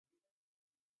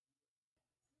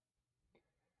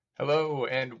Hello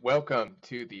and welcome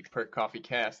to the Perk Coffee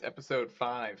Cast, episode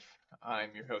 5. I'm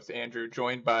your host, Andrew,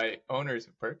 joined by owners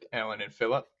of Perk, Alan and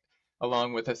Philip,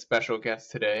 along with a special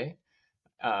guest today,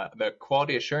 the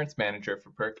quality assurance manager for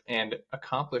Perk and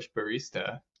accomplished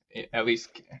barista. At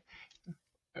least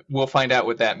we'll find out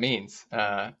what that means.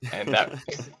 And that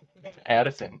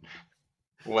Addison.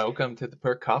 Welcome to the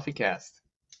Perk Coffee Cast.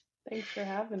 Thanks for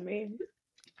having me.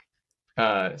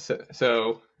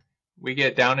 So we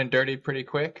get down and dirty pretty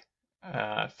quick.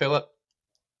 Philip,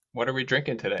 what are we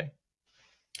drinking today?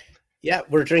 Yeah,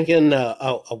 we're drinking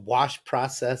a wash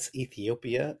process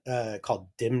Ethiopia called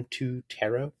Dimtu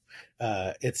Taro.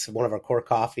 It's one of our core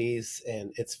coffees,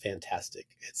 and it's fantastic.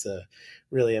 It's a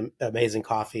really amazing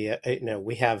coffee.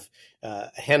 We have a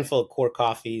handful of core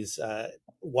coffees,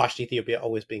 washed Ethiopia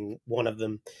always being one of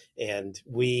them, and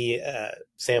we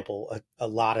sample a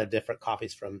lot of different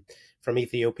coffees from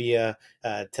Ethiopia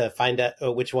to find out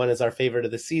which one is our favorite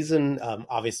of the season.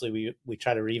 Obviously, we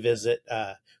try to revisit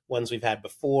ones we've had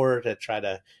before to try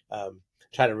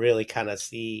to really kind of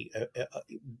see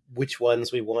which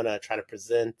ones we want to try to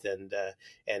present.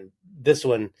 And this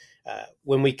one,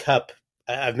 when we cup,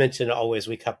 I've mentioned always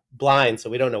we cup blind, so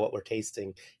we don't know what we're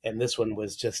tasting. And this one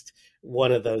was just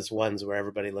one of those ones where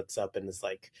everybody looks up and is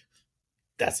like,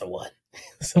 "That's a one."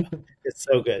 So it's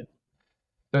so good.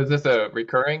 So is this a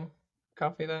recurring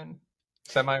coffee then?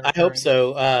 I hope Semi-recurring?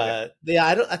 so. Yeah.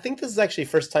 Yeah, I think this is actually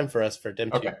first time for us for Okay.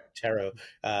 Dimtu Taro,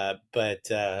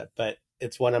 but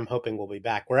it's one I'm hoping will be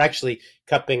back. We're actually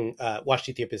cupping Washed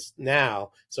Ethiopia's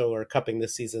now, so we're cupping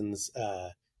this season's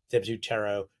Dimtu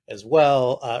Taro as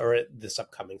well, or this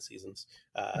upcoming seasons.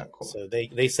 Oh, cool. So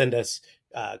they send us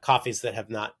coffees that have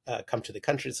not come to the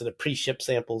country, so the pre-ship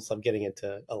samples. I'm getting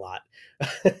into a lot,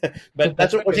 but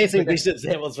that's what we're tasting, pre-ship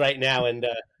samples right now, and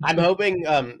I'm hoping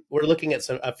we're looking at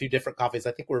a few different coffees.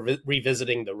 I think we're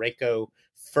revisiting the Reiko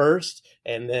first,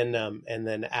 and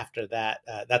then after that,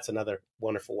 that's another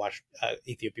wonderful wash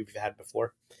Ethiopia we've had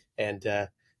before, and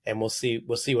we'll see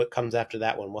what comes after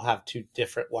that one. We'll have two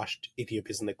different washed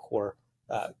Ethiopias in the core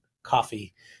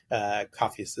coffees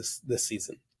this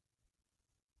season.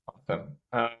 Awesome.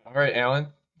 All right, Alan.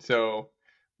 So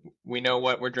we know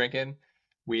what we're drinking.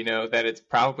 We know that it's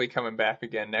probably coming back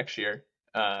again next year.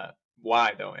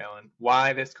 Why though, Alan?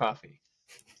 Why this coffee?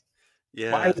 Why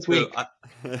Yeah, this so week?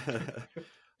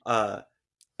 uh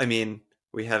I mean,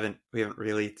 we haven't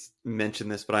really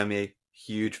mentioned this, but I'm a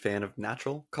huge fan of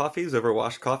natural coffees over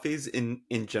washed coffees in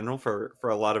general for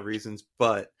a lot of reasons,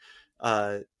 but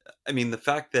uh I mean the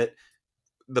fact that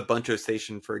the Buncho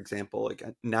station, for example, like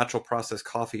a natural processed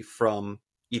coffee from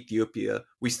Ethiopia,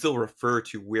 we still refer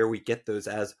to where we get those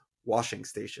as washing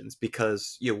stations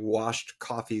because washed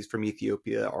coffees from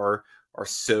Ethiopia are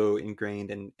so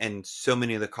ingrained, and so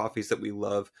many of the coffees that we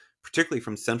love, particularly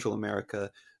from Central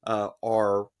America,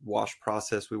 are wash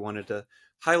processed. We wanted to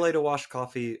highlight a washed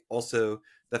coffee. Also,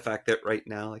 the fact that right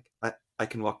now, like I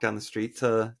can walk down the street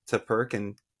to Perk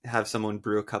and have someone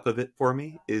brew a cup of it for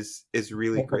me is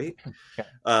really great. Yeah.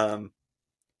 um,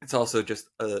 it's also just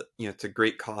it's a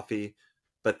great coffee,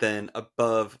 but then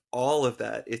above all of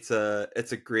that, it's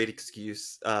a great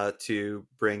excuse to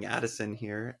bring Addison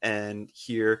here and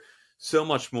hear so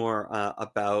much more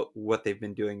about what they've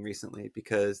been doing recently,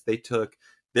 because they took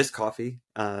this coffee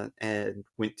and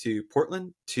went to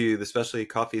Portland to the Specialty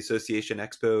Coffee Association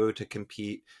Expo to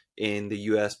compete in the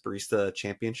U.S. Barista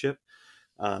Championship.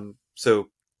 So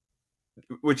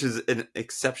which is an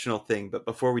exceptional thing. But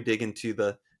before we dig into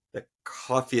the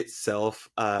coffee itself,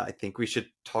 I think we should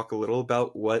talk a little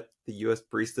about what the U.S.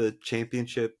 Barista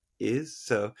Championship is.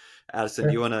 So, Addison,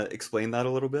 do you Sure. want to explain that a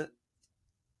little bit?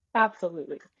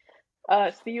 Absolutely.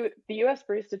 The U.S.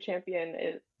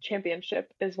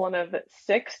 Championship is one of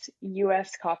 6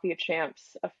 U.S. Coffee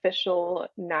Champs official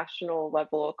national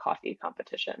level coffee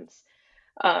competitions.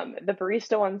 The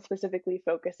barista one specifically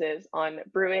focuses on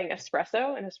brewing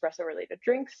espresso and espresso related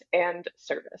drinks and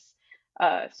service.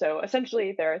 So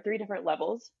essentially, there are 3 different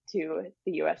levels to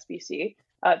the USBC.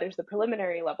 There's the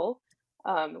preliminary level,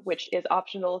 which is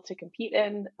optional to compete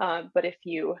in, but if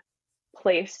you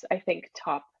place, I think,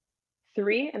 top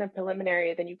 3 in a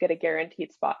preliminary, then you get a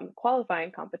guaranteed spot in the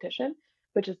qualifying competition,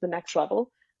 which is the next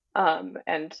level.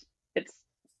 And it's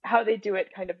how they do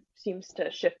it kind of seems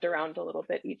to shift around a little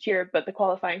bit each year, but the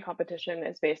qualifying competition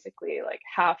is basically like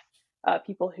half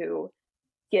people who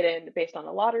get in based on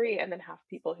a lottery and then half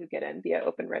people who get in via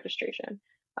open registration.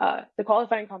 The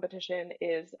qualifying competition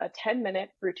is a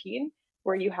 10-minute routine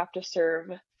where you have to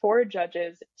serve 4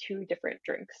 judges 2 different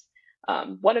drinks.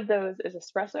 One of those is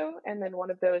espresso, and then one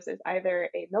of those is either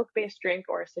a milk based drink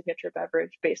or a signature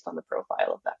beverage based on the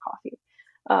profile of that coffee.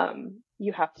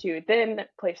 You have to then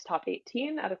place top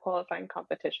 18 at a qualifying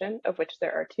competition, of which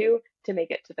there are two, to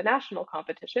make it to the national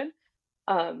competition.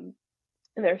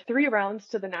 And there are 3 rounds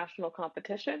to the national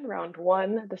competition: round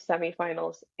 1, the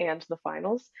semifinals, and the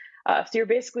finals. So you're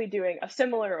basically doing a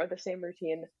similar or the same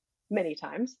routine many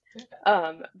times.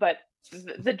 But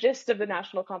the gist of the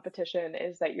national competition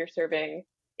is that you're serving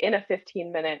in a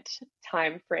 15-minute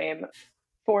time frame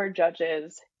 4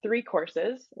 judges, 3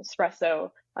 courses: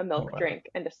 espresso, a milk drink,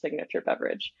 and a signature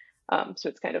beverage. So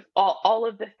it's kind of all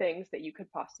of the things that you could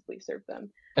possibly serve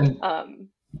them. And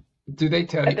do they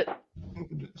tell you?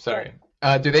 Sorry.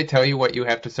 Do they tell you what you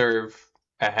have to serve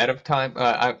ahead of time?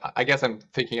 I guess I'm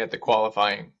thinking at the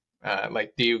qualifying.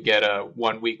 Like, do you get a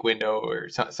 1-week window or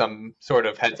some sort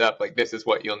of heads up? Like, this is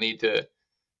what you'll need to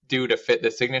do to fit the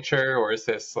signature, or is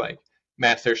this like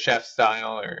Master Chef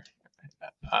style, or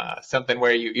something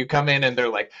where you come in and they're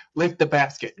like, lift the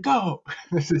basket, go.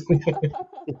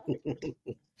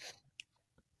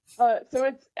 So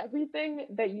it's everything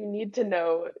that you need to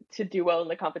know to do well in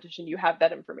the competition. You have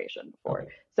that information before.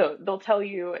 Okay. So they'll tell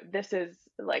you, this is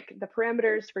like the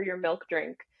parameters for your milk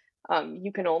drink.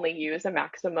 You can only use a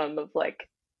maximum of like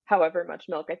however much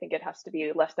milk. I think it has to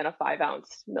be less than a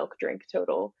 5-ounce milk drink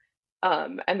total.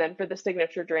 And then for the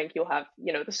signature drink, you'll have,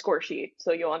 the score sheet.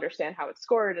 So you'll understand how it's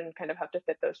scored and kind of have to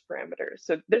fit those parameters.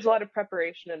 So there's a lot of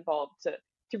preparation involved to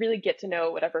really get to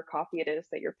know whatever coffee it is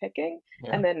that you're picking,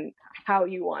 and then how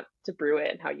you want to brew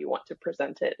it and how you want to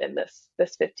present it in this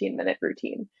 15-minute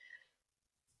routine.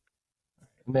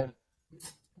 And then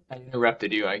I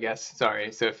interrupted you, I guess.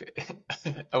 Sorry. So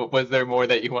was there more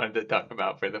that you wanted to talk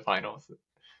about for the finals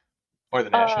or the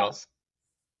nationals?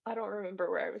 I don't remember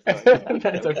where I was going with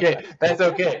that. That's okay. That's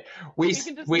okay. We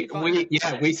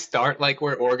start like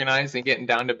we're organized and getting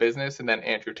down to business, and then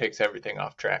Andrew takes everything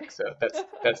off track. So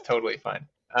that's totally fine.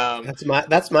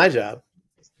 That's my job.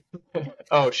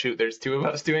 Oh shoot, there's 2 of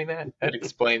us doing that? That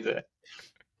explains it.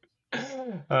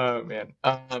 Oh man.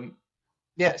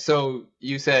 Yeah, so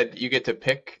you said you get to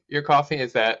pick your coffee.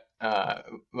 Is that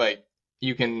like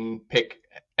you can pick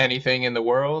anything in the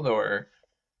world, or?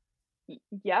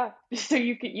 Yeah, so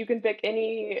you can pick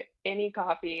any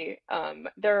coffee.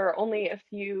 There are only a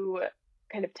few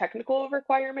kind of technical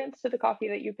requirements to the coffee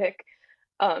that you pick.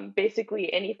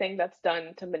 Basically, anything that's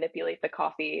done to manipulate the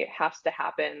coffee has to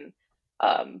happen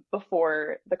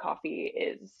before the coffee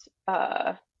is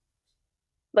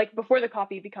before the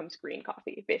coffee becomes green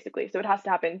coffee, basically. So it has to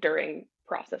happen during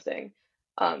processing,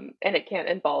 and it can't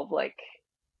involve like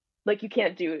you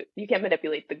can't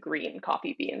manipulate the green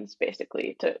coffee beans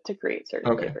basically to create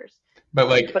certain flavors.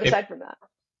 But aside from that.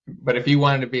 But if you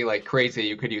wanted to be like crazy,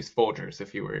 you could use Folgers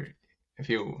if you were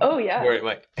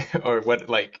like, or what,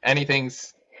 like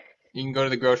anything's, you can go to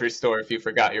the grocery store if you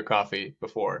forgot your coffee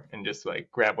before and just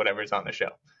like grab whatever's on the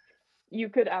shelf. You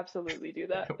could absolutely do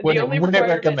that. Wouldn't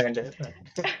recommend it.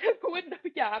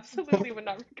 Absolutely would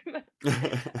not recommend.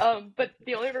 But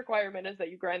the only requirement is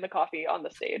that you grind the coffee on the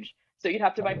stage. So you'd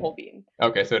have to buy whole bean.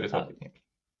 Okay, so it is whole bean.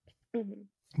 Mm-hmm.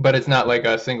 But it's not like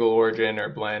a single origin or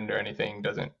blend or anything.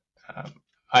 Doesn't.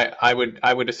 I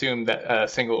would assume that a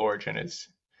single origin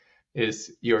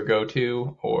is your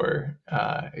go-to, or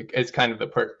it's kind of the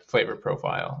flavor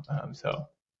profile. So.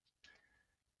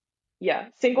 Yeah,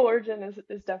 single origin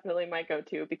is definitely my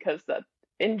go-to, because that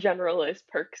in general is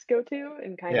Perk's go-to,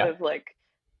 and kind of like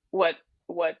what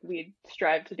we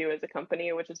strive to do as a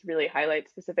company, which is really highlight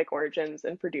specific origins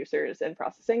and producers and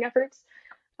processing efforts.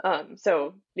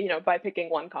 So, by picking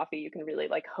one coffee, you can really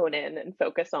like hone in and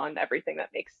focus on everything that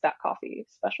makes that coffee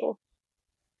special.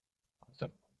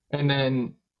 Awesome. And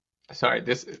then, sorry,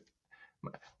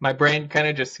 my brain kind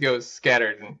of just goes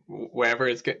scattered wherever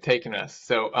it's taken us.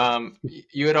 So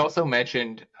you had also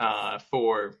mentioned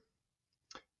for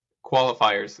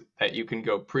qualifiers that you can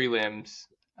go prelims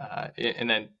and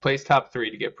then place top 3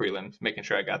 to get prelims, making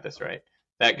sure I got this right.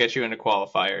 That gets you into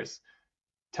qualifiers.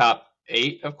 Top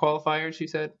 8 of qualifiers, you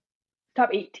said? Top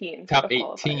 18. Top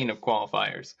 18 of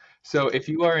qualifiers. So if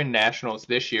you are in nationals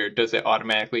this year, does it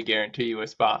automatically guarantee you a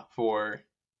spot for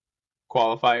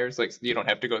qualifiers? Like, you don't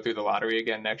have to go through the lottery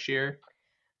again next year?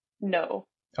 No.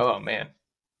 Oh man.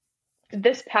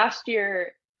 This past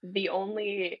year, the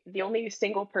only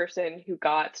single person who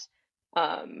got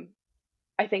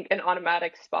I think an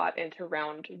automatic spot into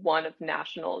round 1 of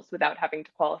nationals without having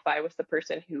to qualify was the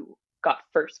person who got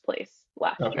first place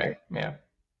last year. Okay, yeah.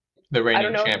 The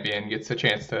reigning champion gets a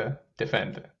chance to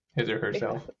defend his or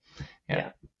herself. Exactly.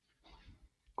 Yeah.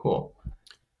 Cool.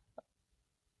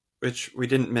 Which we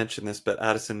didn't mention this, but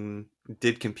Addison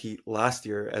did compete last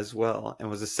year as well and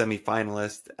was a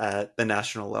semi-finalist at the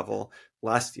national level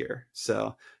last year.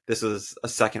 So this was a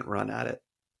second run at it.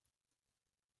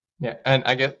 Yeah, and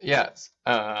I guess yes.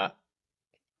 I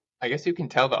guess you can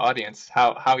tell the audience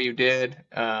how you did,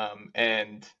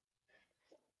 and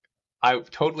I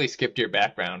totally skipped your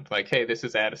background. Like, hey, this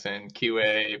is Addison,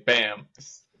 QA, bam.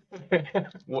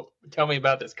 Tell me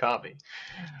about this coffee.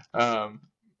 Um,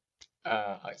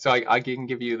 so I can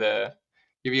give you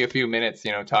a few minutes,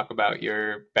 talk about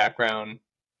your background,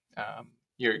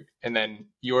 and then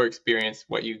your experience,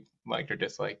 what you liked or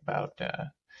disliked about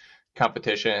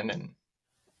competition, and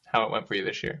how it went for you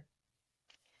this year.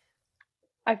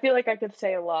 I feel like I could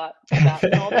say a lot for that, so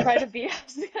I'll try to be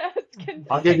as concise.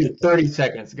 I'll give you 30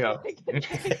 seconds. Go.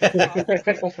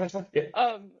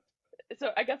 So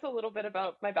I guess a little bit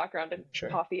about my background in Sure.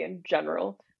 coffee in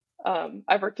general.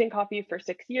 I've worked in coffee for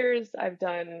 6 years. I've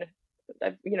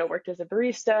worked as a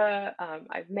barista.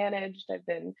 I've managed. I've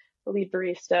been the lead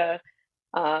barista,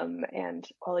 and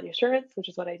quality assurance, which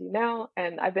is what I do now.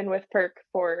 And I've been with Perk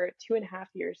for 2.5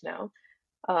 years now.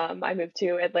 I moved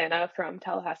to Atlanta from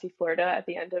Tallahassee, Florida at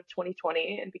the end of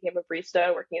 2020 and became a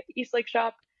barista working at the Eastlake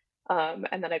shop.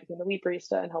 And then I became the lead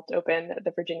barista and helped open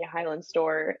the Virginia Highland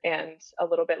store. And a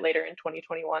little bit later in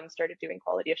 2021, started doing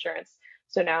quality assurance.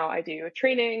 So now I do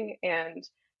training and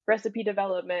recipe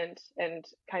development and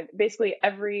basically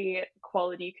every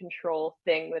quality control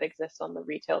thing that exists on the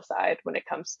retail side when it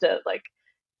comes to like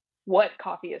what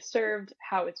coffee is served,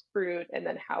 how it's brewed, and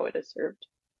then how it is served.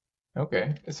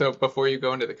 Okay. So before you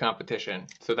go into the competition,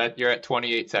 so that you're at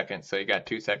 28 seconds, so you got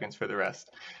 2 seconds for the rest.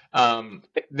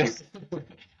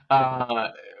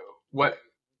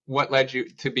 What led you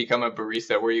to become a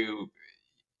barista? Were you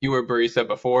were a barista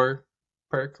before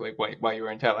Perk, like while you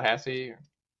were in Tallahassee?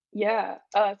 Yeah.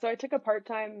 So I took a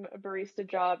part-time barista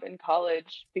job in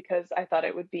college because I thought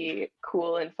it would be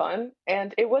cool and fun,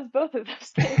 and it was both of those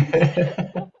things.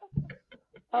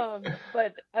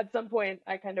 But at some point,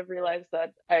 I kind of realized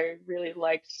that I really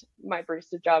liked my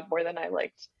barista job more than I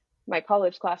liked my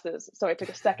college classes. So I took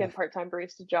a second part-time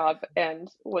barista job and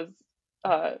was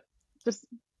just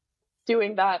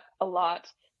doing that a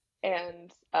lot.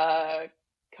 And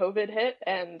COVID hit,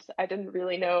 and I didn't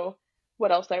really know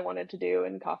what else I wanted to do.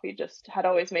 And coffee just had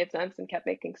always made sense and kept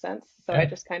making sense. So I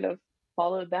just kind of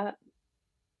followed that.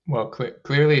 Well,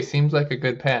 clearly it seems like a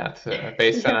good path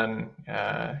based on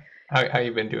how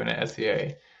you've been doing at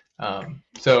SCA.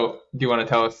 So do you want to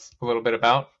tell us a little bit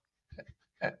about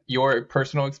your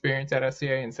personal experience at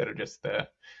SCA instead of just the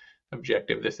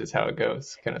objective, this is how it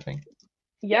goes kind of thing?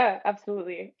 Yeah,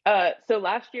 absolutely. So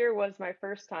last year was my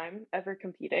first time ever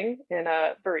competing in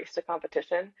a barista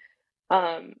competition.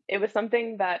 It was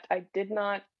something that I did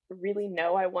not really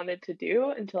know I wanted to do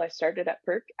until I started at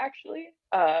Perk, actually,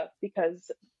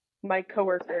 because my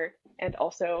coworker and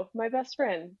also my best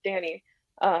friend, Danny,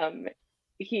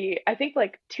 I think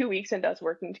like 2 weeks into us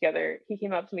working together, he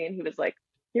came up to me and he was like,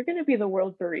 "You're going to be the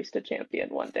world barista champion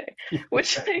one day,"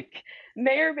 which like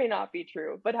may or may not be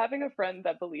true, but having a friend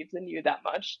that believes in you that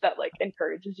much, that like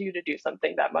encourages you to do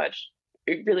something that much,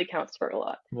 it really counts for a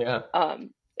lot. Yeah.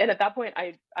 And at that point,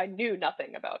 I knew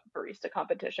nothing about barista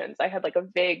competitions. I had like a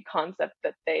vague concept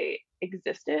that they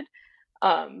existed,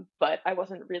 but I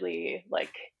wasn't really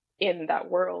like in that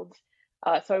world.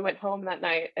 So I went home that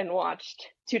night and watched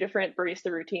 2 different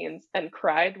barista routines and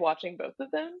cried watching both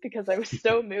of them because I was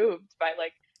so moved by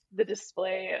like the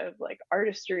display of like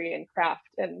artistry and craft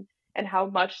and how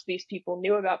much these people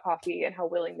knew about coffee and how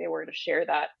willing they were to share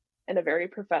that in a very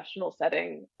professional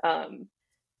setting. And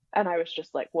I was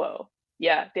just like, whoa,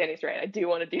 yeah, Danny's right. I do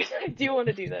want to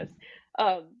do this.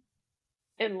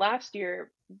 And last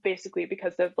year, basically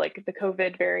because of like the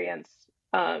COVID variants,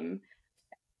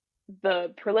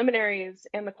 the preliminaries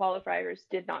and the qualifiers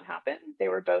did not happen. They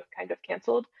were both kind of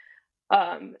canceled.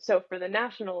 So for the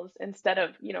nationals, instead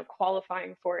of,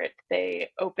 qualifying for it,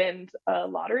 they opened a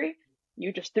lottery.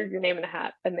 You just threw your name in a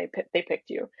hat and they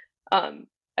picked you.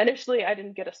 Initially, I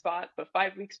didn't get a spot, but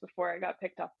 5 weeks before I got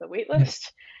picked off the wait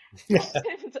list.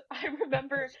 And I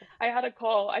remember I had a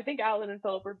call. I think Alan and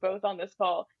Philip were both on this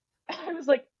call. I was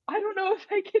like, I don't know if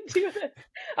I can do this.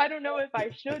 I don't know if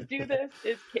I should do this.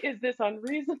 Is this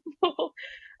unreasonable?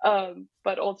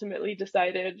 But ultimately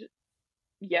decided,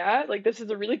 yeah, like this is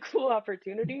a really cool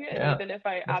opportunity. And Yeah, even if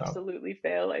I that's awesome. absolutely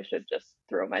fail, I should just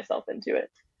throw myself into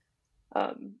it.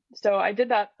 So I did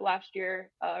that last year,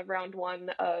 round 1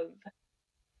 of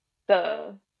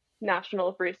the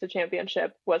National Barista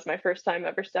Championship was my first time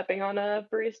ever stepping on a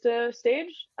barista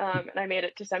stage. And I made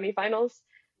it to semifinals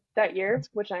that year,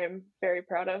 which I am very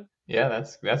proud of. Yeah,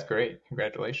 that's great.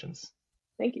 Congratulations.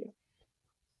 Thank you.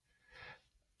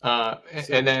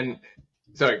 And then,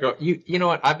 sorry, go. You know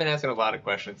what? I've been asking a lot of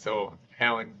questions, so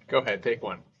Alan, go ahead, take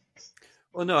one.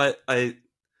 Well, no,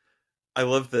 I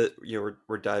love that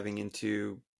we're diving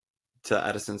into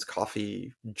Addison's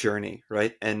coffee journey,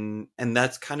 right? And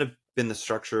that's kind of been the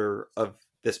structure of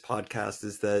this podcast,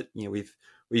 is that we've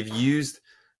used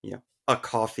a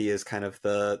coffee as kind of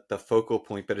the focal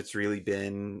point, but it's really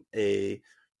been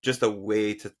just a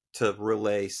way to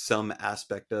relay some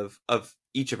aspect of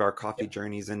each of our coffee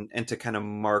journeys, and to kind of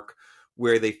mark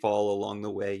where they fall along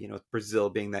the way. Brazil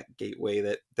being that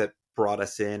gateway that brought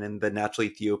us in, and the natural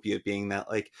Ethiopia being that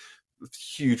like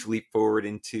huge leap forward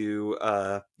into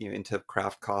into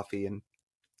craft coffee, and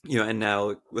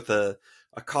now with a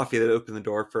coffee that opened the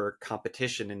door for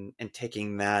competition, and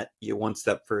taking that one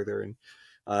step further.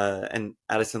 And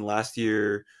Addison last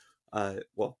year,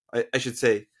 well, I should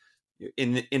say,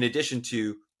 in addition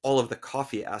to all of the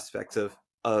coffee aspects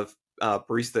of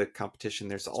barista competition,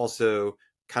 there's also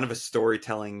kind of a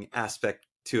storytelling aspect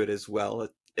to it as well.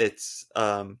 It's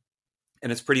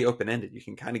and it's pretty open-ended. You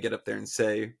can kind of get up there and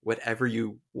say whatever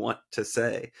you want to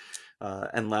say.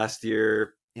 And last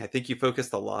year, I think you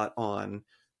focused a lot on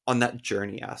that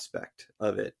journey aspect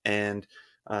of it. And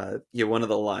one of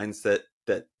the lines that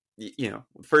the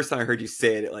first time I heard you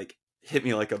say it, it like hit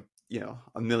me like a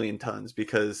million tons,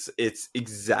 because it's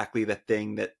exactly the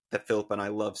thing that Philip and I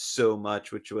love so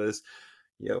much, which was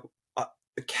you know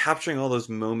capturing all those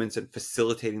moments and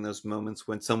facilitating those moments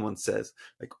when someone says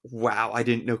like, wow, I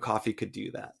didn't know coffee could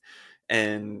do that.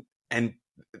 And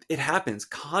it happens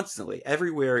constantly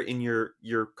everywhere in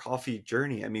your coffee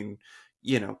journey. I mean,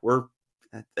 we're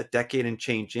a decade and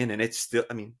change in, and it's still,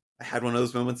 I mean, I had one of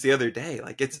those moments the other day.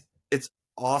 Like it's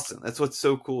awesome. That's what's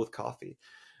so cool with coffee.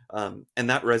 And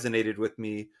that resonated with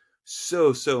me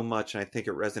so much, and I think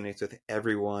it resonates with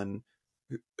everyone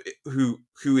who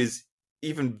is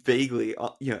even vaguely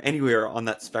anywhere on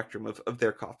that spectrum of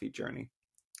their coffee journey.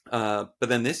 But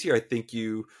then this year, I think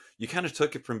you kind of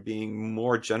took it from being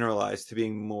more generalized to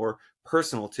being more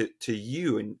personal to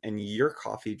you and your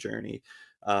coffee journey.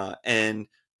 And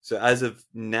so as of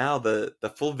now,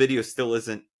 the full video still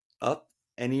isn't up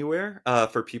anywhere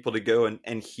for people to go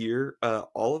and hear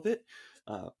all of it.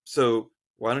 So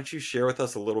why don't you share with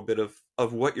us a little bit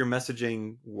of what your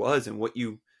messaging was, and what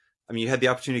I mean, you had the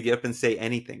opportunity to get up and say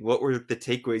anything. What were the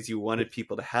takeaways you wanted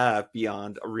people to have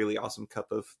beyond a really awesome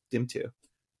cup of Dimtu?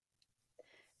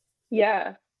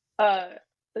 Yeah. Uh,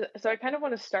 so I kind of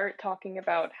want to start talking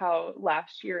about how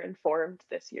last year informed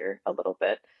this year a little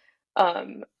bit.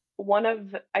 Um, One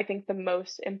of, I think, the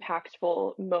most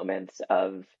impactful moments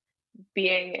of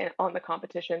being on the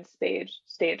competition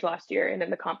stage last year and in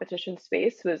the competition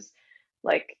space was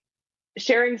like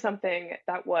sharing something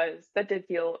that did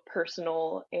feel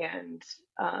personal and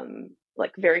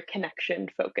like very connection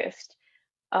focused,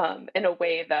 in a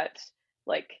way that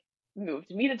like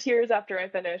moved me to tears after I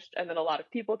finished. And then a lot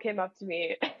of people came up to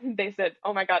me and they said,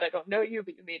 "Oh my God, I don't know you,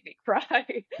 but you made me cry,"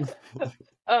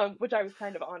 which I was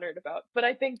kind of honored about. But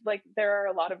I think like there are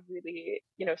a lot of really,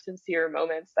 sincere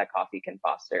moments that coffee can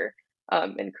foster.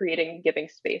 And creating, giving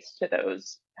space to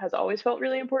those has always felt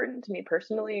really important to me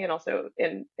personally, and also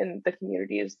in the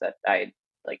communities that I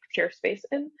like share space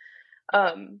in.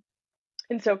 Um,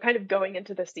 and so kind of going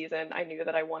into the season, I knew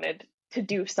that I wanted to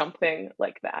do something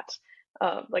like that.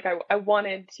 Like I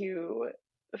wanted to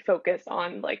focus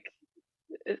on like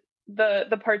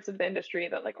the parts of the industry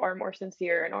that like are more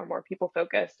sincere and are more people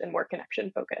focused and more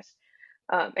connection focused.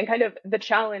 And kind of the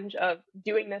challenge of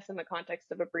doing this in the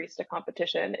context of a barista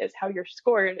competition is how you're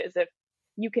scored is if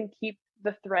you can keep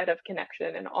the thread of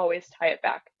connection and always tie it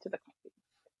back to the coffee,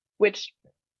 which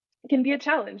can be a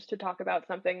challenge to talk about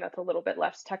something that's a little bit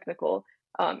less technical,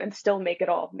 and still make it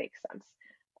all make sense.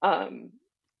 Um,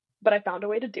 but I found a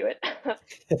way to do it.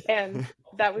 And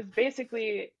that was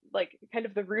basically like kind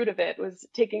of the root of it was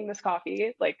taking this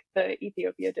coffee, like the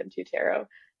Ethiopia Dimtu Taro,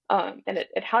 and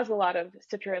it has a lot of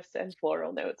citrus and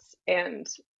floral notes, and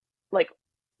like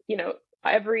you know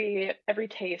every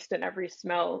taste and every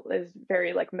smell is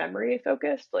very like memory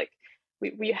focused. Like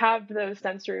we have those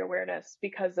sensory awareness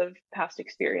because of past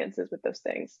experiences with those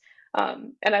things.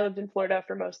 And I lived in Florida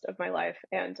for most of my life,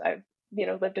 and I've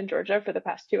lived in Georgia for the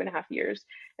past 2.5 years.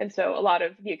 And so a lot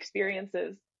of the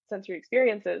sensory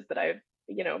experiences that I've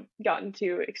gotten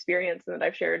to experience and that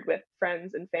I've shared with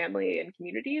friends and family and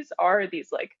communities are these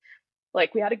like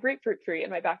we had a grapefruit tree in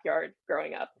my backyard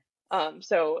growing up.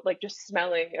 So like just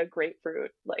smelling a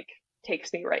grapefruit like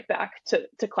takes me right back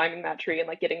to climbing that tree and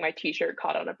like getting my t-shirt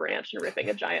caught on a branch and ripping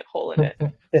a giant hole in it.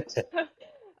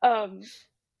 um,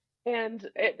 I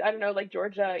don't know, like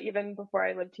Georgia, even before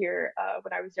I lived here,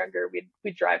 when I was younger,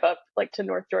 we'd drive up like to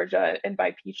North Georgia and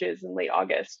buy peaches in late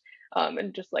August,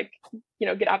 and just like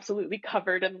get absolutely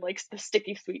covered in like the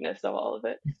sticky sweetness of all of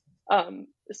it.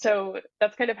 So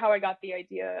that's kind of how I got the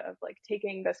idea of like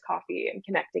taking this coffee and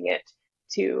connecting it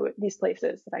to these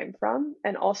places that I'm from,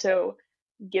 and also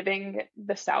giving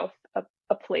the South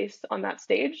a place on that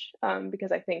stage,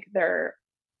 because I think there,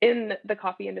 in the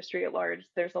coffee industry at large,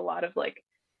 there's a lot of like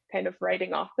kind of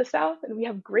writing off the South, and we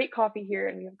have great coffee here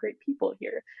and we have great people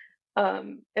here.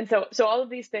 And so all of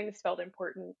these things felt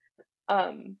important.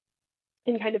 And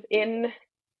kind of in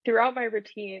throughout my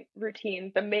routine,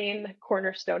 the main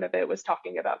cornerstone of it was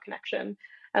talking about connection.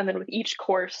 And then with each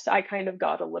course, I kind of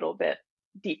got a little bit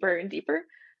deeper and deeper.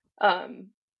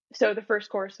 So the first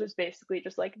course was basically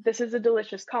just like, this is a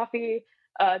delicious coffee.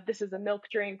 This is a milk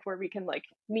drink where we can like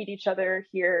meet each other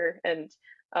here and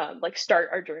like start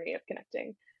our journey of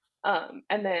connecting.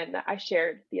 And then I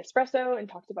shared the espresso and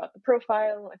talked about the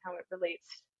profile and how it relates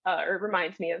or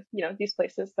reminds me of, these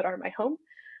places that are my home.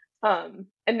 And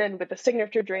then with the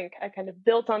signature drink, I kind of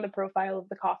built on the profile of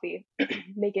the coffee,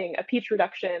 making a peach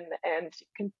reduction and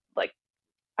like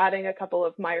adding a couple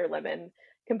of Meyer lemon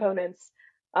components.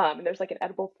 And there's like an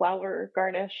edible flower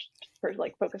garnish for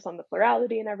like focus on the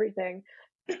plurality and everything.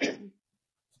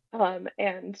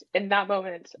 And in that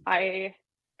moment, I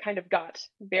kind of got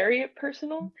very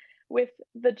personal with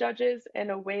the judges in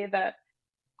a way that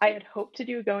I had hoped to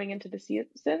do going into the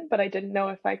season, but I didn't know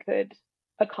if I could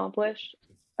accomplish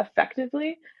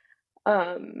effectively.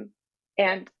 And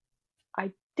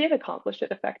I did accomplish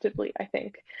it effectively, I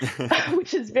think,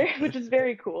 which is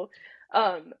very cool.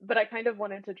 But I kind of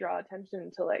wanted to draw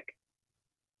attention to like,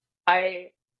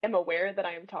 I am aware that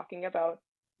I am talking about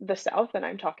the South and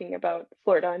I'm talking about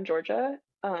Florida and Georgia,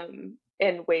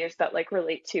 in ways that like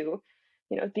relate to,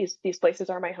 these places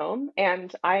are my home,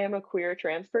 and I am a queer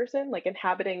trans person, like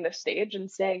inhabiting this stage and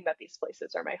saying that these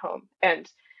places are my home. And,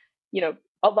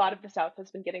 a lot of the South has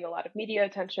been getting a lot of media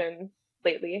attention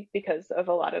lately because of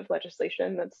a lot of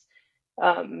legislation that's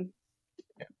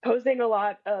posing a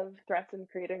lot of threats and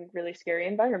creating really scary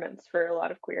environments for a lot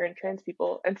of queer and trans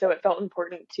people. And so it felt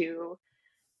important to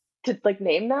like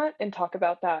name that and talk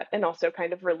about that, and also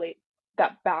kind of relate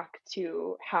that back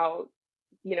to how,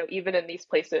 even in these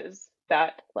places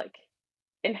that like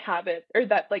inhabit or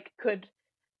that like could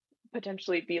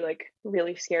potentially be like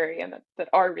really scary and that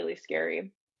are really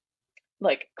scary,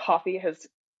 like coffee has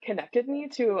connected me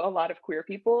to a lot of queer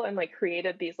people and like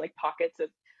created these like pockets of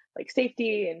like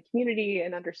safety and community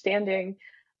and understanding.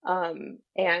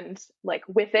 And like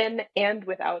within and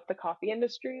without the coffee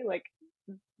industry, like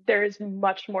there's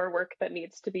much more work that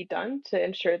needs to be done to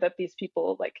ensure that these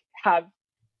people like have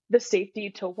the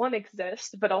safety to one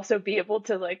exist, but also be able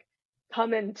to like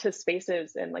come into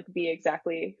spaces and like be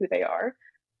exactly who they are.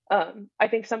 I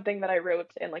think something that I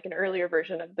wrote in like an earlier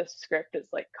version of this script is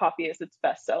like coffee is its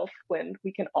best self when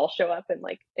we can all show up in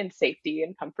like in safety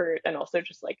and comfort and also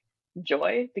just like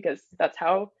joy, because that's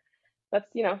how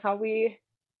we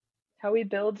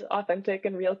build authentic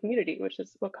and real community, which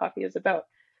is what coffee is about.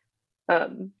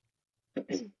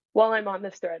 While I'm on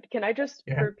this thread, can I just,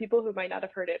 for people who might not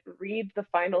have heard it, read the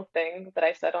final thing that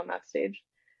I said on that stage?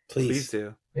 Please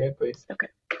do. Yeah, please. Okay.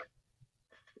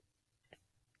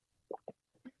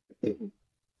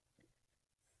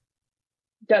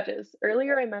 Judges,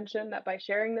 earlier I mentioned that by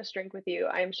sharing this drink with you,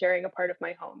 I am sharing a part of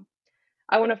my home.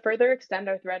 I want to further extend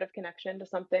our thread of connection to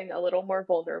something a little more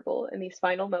vulnerable in these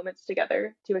final moments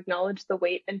together to acknowledge the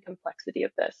weight and complexity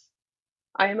of this.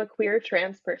 I am a queer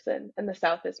trans person, and the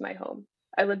South is my home.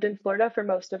 I lived in Florida for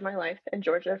most of my life and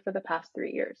Georgia for the past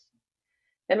 3 years.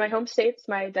 In my home states,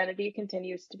 my identity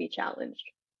continues to be challenged.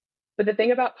 But the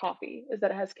thing about coffee is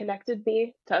that it has connected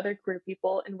me to other queer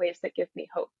people in ways that give me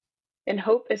hope. And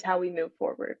hope is how we move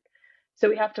forward. So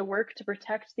we have to work to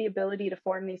protect the ability to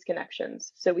form these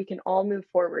connections so we can all move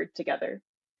forward together,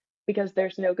 because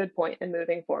there's no good point in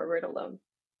moving forward alone.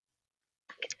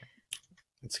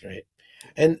 That's great.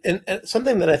 And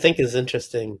something that I think is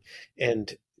interesting,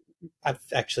 and I've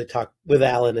actually talked with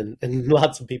Alan and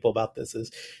lots of people about this,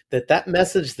 is that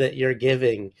message that you're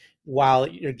giving, while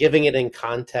you're giving it in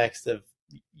context of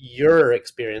your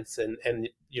experience and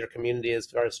your community as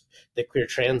far as the queer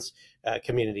trans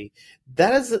community,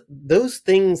 that is those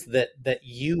things that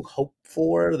you hope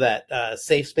for, that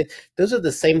safe space, those are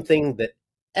the same thing that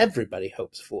everybody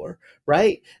hopes for,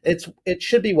 right? It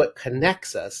should be what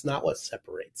connects us, not what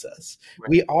separates us.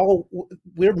 Right.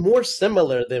 We're more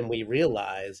similar than we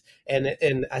realize,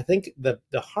 and I think the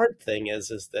hard thing is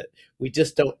that we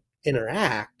just don't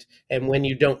interact. And when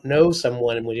you don't know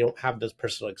someone and when you don't have those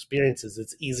personal experiences,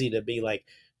 it's easy to be like,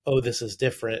 oh, this is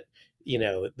different.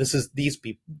 this is these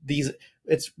people,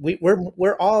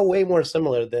 we're all way more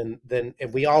similar than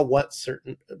and we all want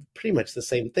pretty much the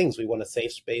same things. We want a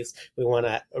safe space, we want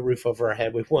a roof over our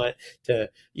head, we want to,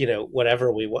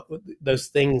 whatever we want, those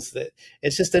things. That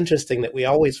it's just interesting that we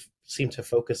always seem to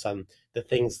focus on the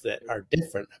things that are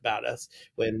different about us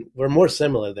when we're more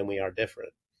similar than we are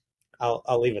different.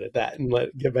 I'll leave it at that and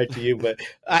get back to you. But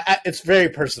it's very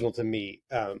personal to me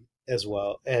as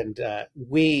well. And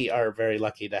we are very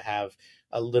lucky to have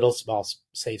a little small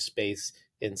safe space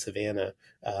in Savannah.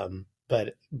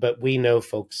 But we know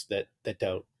folks that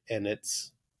don't, and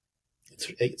it's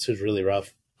really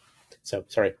rough. So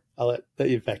sorry, I'll let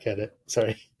you back at it.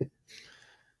 Sorry.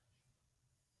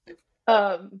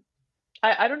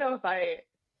 I don't know if I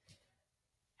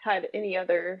had any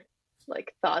other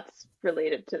thoughts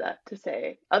related to that to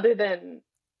say, other than,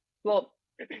 well,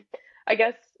 I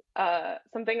guess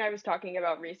something I was talking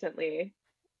about recently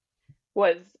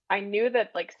was I knew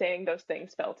that saying those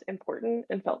things felt important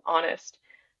and felt honest.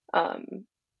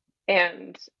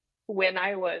 And when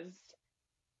I was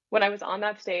on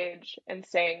that stage and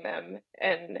saying them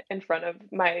and in front of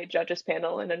my judges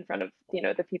panel and in front of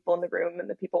the people in the room and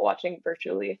the people watching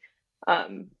virtually,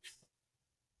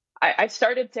 I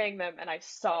started saying them, and I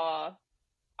saw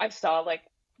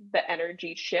the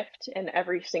energy shift in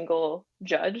every single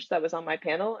judge that was on my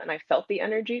panel, and I felt the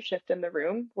energy shift in the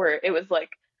room where it was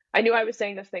I knew I was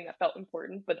saying this thing that felt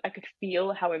important, but I could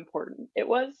feel how important it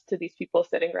was to these people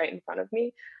sitting right in front of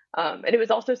me. And it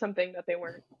was also something that they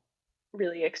weren't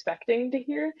really expecting to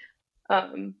hear,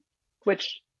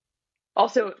 which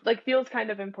also feels kind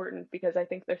of important, because I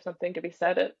think there's something to be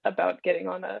said about getting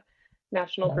on a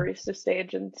national barista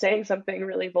stage and saying something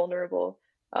really vulnerable,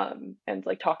 and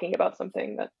talking about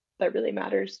something that really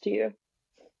matters to you.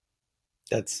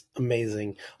 That's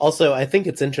amazing. Also, I think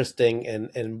it's interesting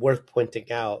and worth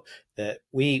pointing out that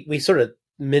we sort of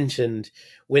mentioned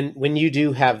when you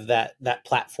do have that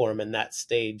platform and that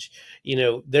stage,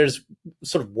 there's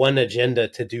sort of one agenda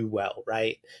to do well,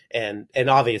 right? And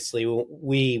obviously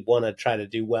we want to try to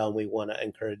do well, and we want to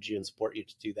encourage you and support you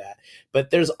to do that. But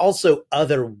there's also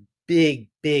other big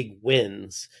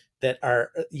wins that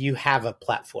are, you have a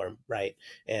platform, right?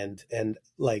 And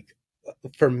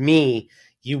for me,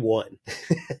 you won.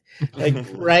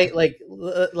 Right?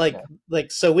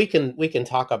 So we can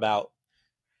talk about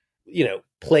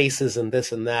places and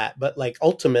this and that, but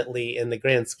ultimately in the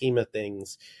grand scheme of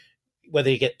things, whether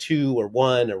you get 2 or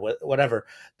 1 or whatever,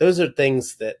 those are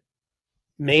things that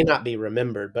may not be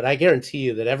remembered, but I guarantee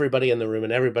you that everybody in the room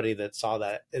and everybody that saw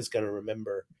that is going to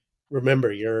remember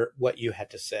what you had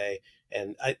to say.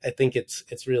 And I think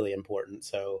it's really important.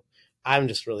 So I'm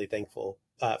just really thankful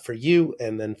for you,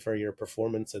 and then for your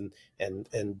performance and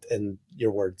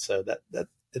your words. So that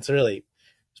it's really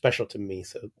special to me.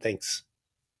 So thanks.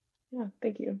 Yeah,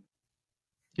 thank you.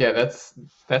 Yeah,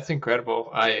 that's incredible.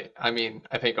 I mean,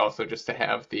 I think also just to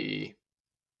have the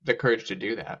courage to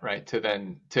do that, right?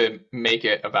 To make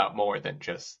it about more than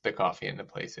just the coffee and the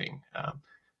placing.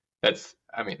 That's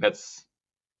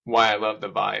why I love the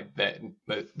vibe, that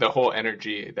the whole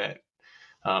energy that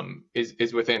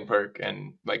is within Perk,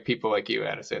 and people like you,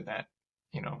 Addison, that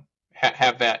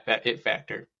have that it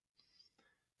factor,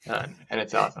 and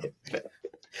it's awesome.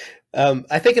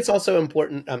 I think it's also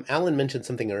important. Alan mentioned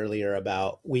something earlier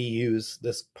about we use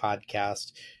this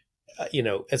podcast,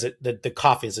 as the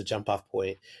coffee as a jump off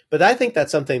point. But I think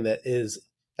that's something that's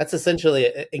essentially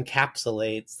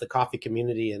encapsulates the coffee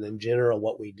community and in general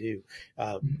what we do.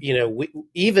 We,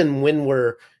 even when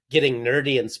we're getting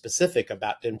nerdy and specific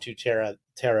about Dimtu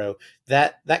Taro,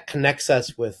 that connects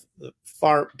us with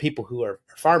people who are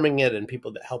farming it, and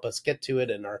people that help us get to it,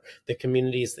 and the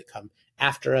communities that come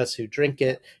after us who drink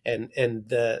it, and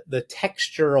the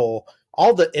textural,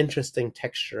 all the interesting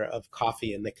texture of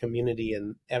coffee in the community,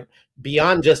 and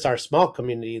beyond just our small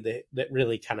community that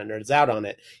really kind of nerds out on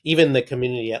it, even the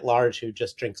community at large who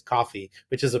just drinks coffee,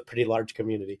 which is a pretty large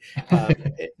community.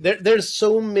 There's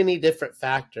so many different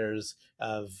factors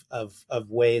of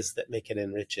ways that make it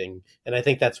enriching, and I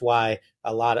think that's why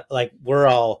a lot of we're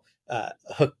all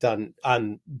hooked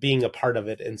on being a part of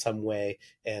it in some way,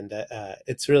 and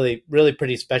it's really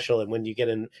pretty special. And when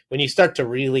you start to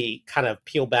really kind of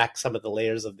peel back some of the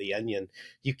layers of the onion,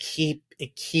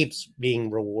 it keeps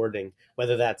being rewarding,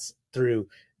 whether that's through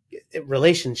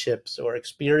relationships or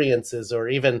experiences, or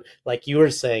even like you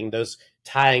were saying, those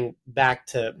tying back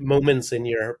to moments in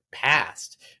your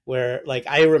past where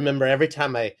I remember every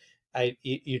time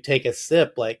you take a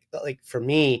sip, like for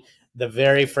me, the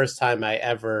very first time I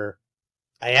ever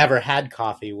I ever had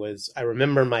coffee was I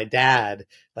remember my dad,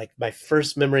 like my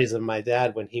first memories of my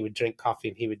dad when he would drink coffee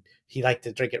and he liked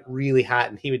to drink it really hot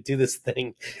and he would do this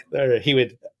thing where he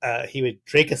would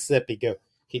drink a sip,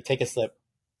 he'd take a sip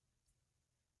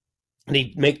and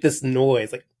he'd make this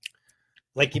noise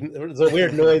it was a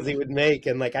weird noise he would make,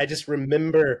 and like I just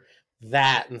remember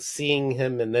that and seeing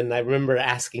him, and then I remember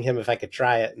asking him if I could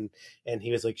try it, and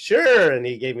he was like, "Sure," and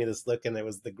he gave me this look, and it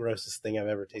was the grossest thing I've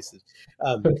ever tasted.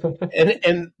 Um,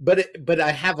 but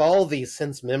I have all these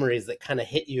sense memories that kind of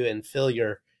hit you and fill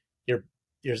your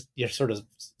your sort of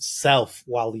self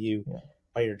while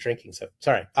you're drinking. So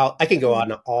sorry, I can go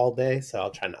on all day, so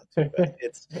I'll try not to. But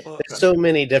there's so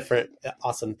many different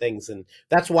awesome things, and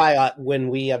that's why when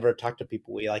we ever talk to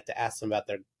people, we like to ask them about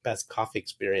their best coffee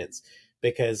experience,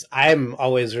 because I'm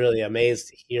always really amazed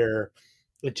to hear.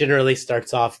 It generally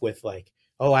starts off with like,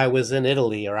 "Oh, I was in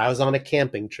Italy," or "I was on a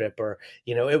camping trip," or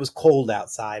it was cold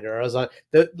outside, or "I was on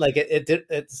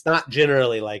it's not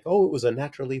generally like, "Oh, it was a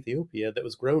natural Ethiopia that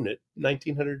was grown at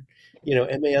 1900."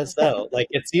 MASL. Like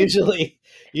it's usually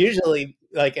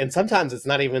like, and sometimes it's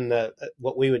not even the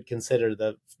what we would consider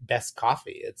the best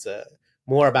coffee. It's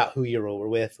more about who you were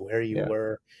with, where you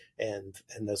were, and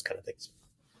those kind of things.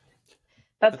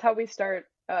 That's how we start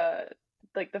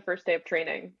like the first day of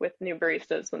training with new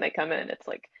baristas when they come in. It's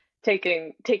like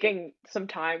taking some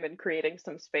time and creating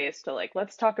some space to like,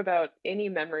 let's talk about any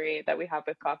memory that we have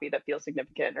with coffee that feels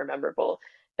significant or memorable,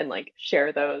 and like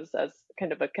share those as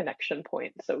kind of a connection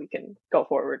point so we can go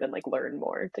forward and like learn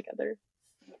more together.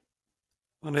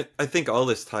 And I think all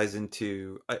this ties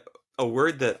into a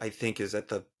word that I think is at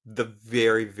the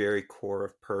very, very core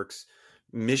of Perk's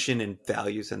mission and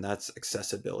values, and that's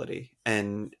accessibility.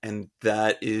 And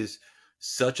that is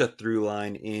such a through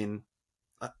line in,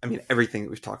 I mean, everything that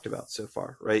we've talked about so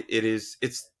far, right?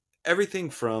 It's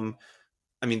everything from,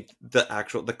 I mean,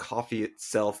 the coffee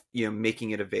itself,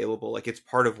 making it available. Like it's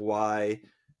part of why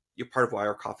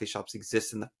our coffee shops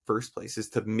exist in the first place, is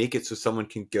to make it so someone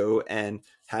can go and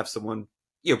have someone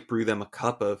brew them a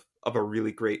cup of a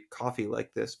really great coffee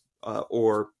like this,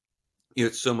 or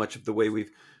it's so much of the way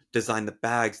we've designed the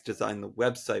bags, designed the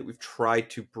website. We've tried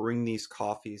to bring these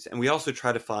coffees, and we also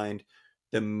try to find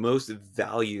the most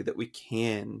value that we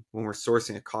can when we're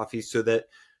sourcing a coffee, so that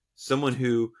someone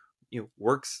who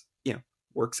works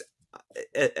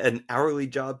an hourly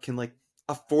job can like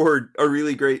afford a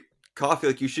really great coffee.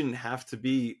 Like you shouldn't have to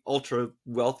be ultra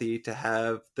wealthy to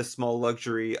have the small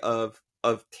luxury of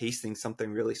tasting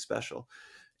something really special.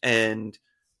 And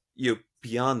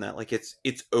beyond that, like it's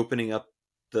opening up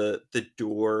the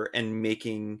door and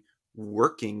making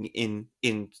working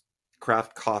in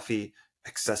craft coffee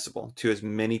accessible to as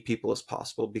many people as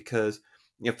possible, because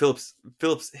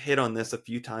Phillips hit on this a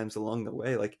few times along the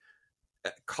way. Like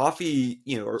coffee,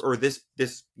 or this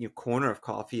corner of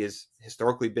coffee has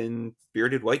historically been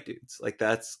bearded white dudes. Like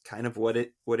that's kind of what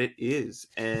it is.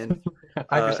 And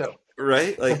Hide yourself.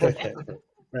 right, like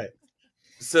Right.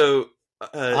 so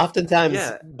Oftentimes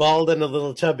yeah. bald and a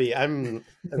little chubby.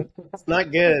 It's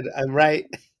not good. I'm right.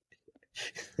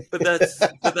 But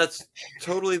that's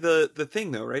totally the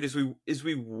thing, though, right? Is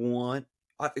we want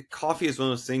coffee is one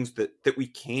of those things that we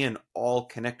can all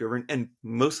connect over, and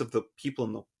most of the people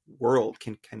in the world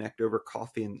can connect over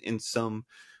coffee in some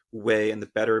way, and the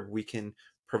better we can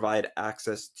provide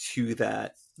access to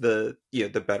that, the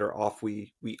better off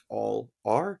we all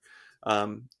are.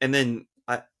 And then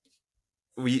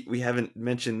we haven't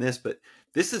mentioned this, but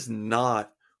this is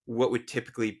not what would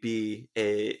typically be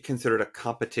considered a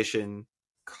competition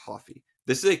coffee.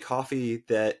 This is a coffee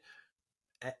that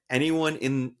anyone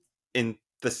in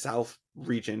the South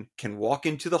region can walk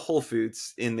into the Whole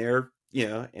Foods in their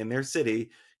city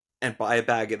and buy a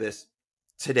bag of this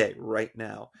today, right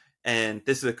now. And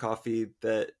this is a coffee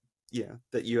that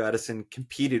that you, Addison,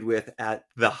 competed with at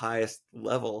the highest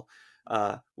level,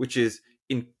 which is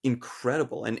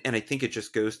incredible. And I think it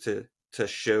just goes to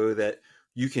show that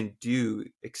you can do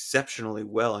exceptionally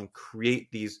well and create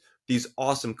these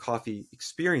awesome coffee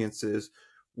experiences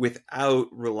without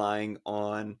relying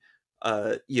on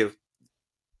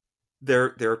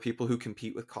there are people who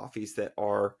compete with coffees that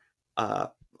are uh,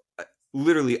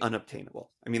 literally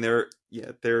unobtainable. I mean, there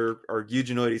are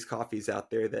Eugenioides coffees out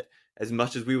there that, as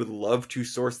much as we would love to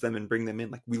source them and bring them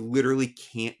in, like we literally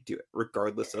can't do it,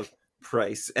 regardless of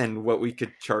price and what we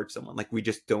could charge someone. Like we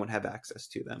just don't have access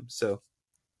to them. So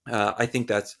I think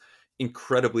that's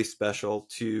incredibly special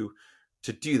to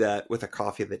do that with a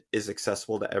coffee that is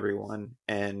accessible to everyone,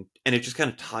 and it just kind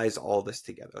of ties all this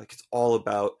together. Like it's all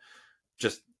about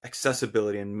just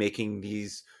accessibility and making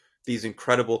these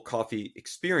incredible coffee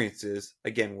experiences,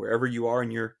 again, wherever you are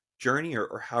in your journey,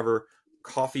 or however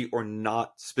coffee or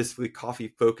not specifically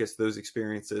coffee focused, those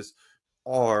experiences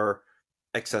are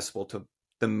accessible to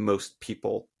the most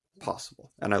people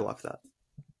possible. And I love that.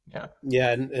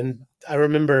 Yeah, and I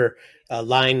remember a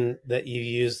line that you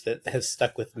used that has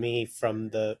stuck with me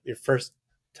from your first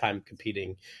time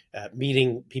competing,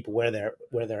 meeting people where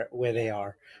they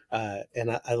are,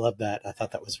 and I love that. I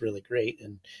thought that was really great,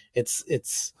 and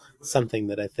it's something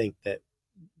that I think that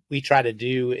we try to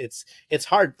do. It's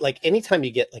hard. Like anytime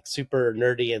you get like super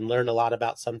nerdy and learn a lot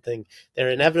about something, there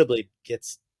inevitably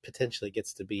potentially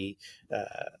gets to be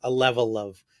a level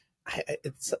of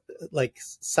it's like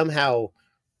somehow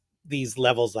these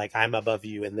levels like I'm above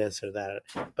you in this or that,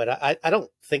 but I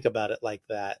don't think about it like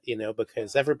that,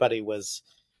 because everybody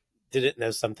didn't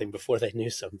know something before they knew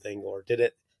something, or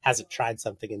hasn't tried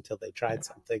something until they tried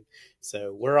something.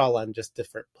 So we're all on just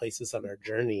different places on our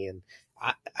journey, and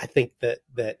I think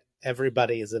that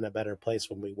everybody is in a better place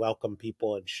when we welcome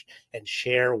people and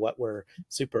share what we're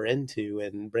super into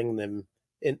and bring them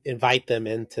invite them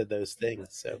into those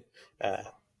things.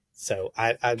 So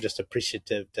I'm just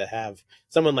appreciative to have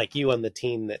someone like you on the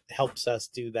team that helps us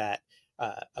do that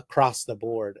across the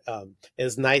board.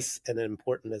 As nice and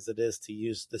important as it is to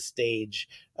use the stage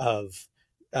of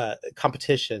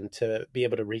competition to be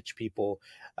able to reach people,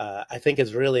 I think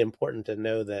it's really important to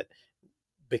know that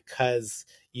because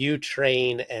you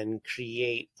train and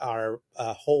create our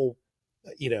whole,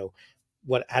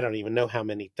 what I don't even know how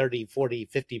many 30, 40,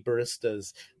 50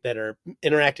 baristas that are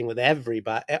interacting with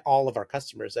everybody, all of our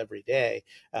customers every day.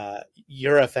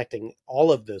 You're affecting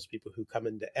all of those people who come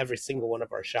into every single one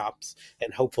of our shops,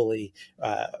 and hopefully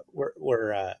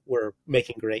we're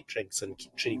making great drinks and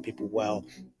treating people well.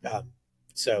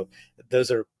 So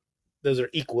those are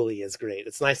equally as great.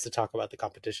 It's nice to talk about the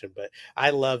competition, but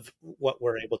I love what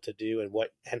we're able to do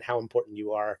and how important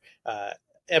you are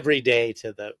every day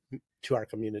to our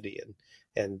community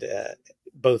and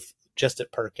both just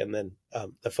at Perk and then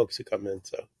the folks who come in.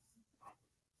 So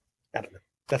I don't know.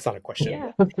 That's not a question.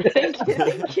 Yeah, thank you,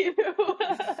 thank you.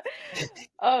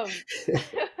 um,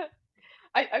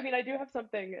 I mean, I do have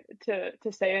something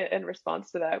to say in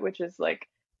response to that, which is like,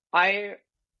 I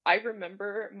I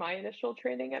remember my initial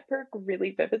training at Perk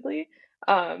really vividly,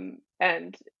 and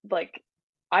like,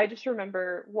 I just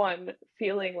remember one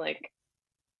feeling like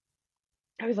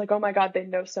I was like, oh my God, they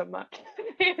know so much.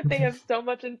 They have so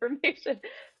much information.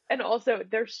 And also,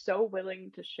 they're so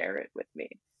willing to share it with me.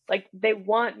 Like, they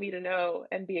want me to know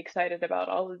and be excited about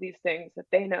all of these things that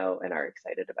they know and are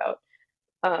excited about.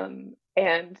 And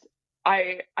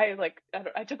I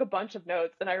took a bunch of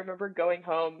notes, and I remember going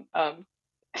home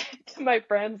to my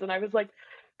friends, and I was like,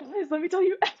 guys, let me tell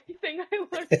you everything I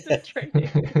learned in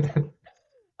training.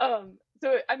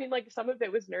 So I mean, like, some of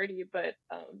it was nerdy, but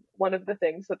one of the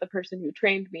things that the person who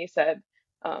trained me said,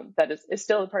 that is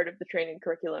still a part of the training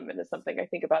curriculum and is something I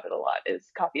think about it a lot,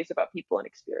 is coffee is about people and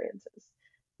experiences.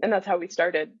 And that's how we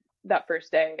started that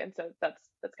first day. And so that's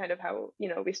kind of how,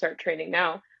 we start training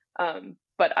now.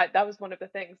 But that was one of the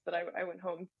things that I went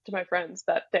home to my friends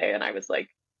that day, and I was like,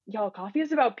 y'all, coffee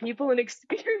is about people and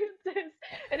experiences.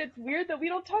 And it's weird that we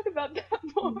don't talk about that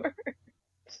more.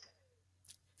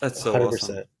 That's so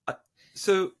 100%. awesome.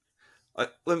 So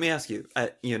let me ask you,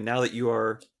 now that you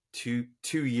are two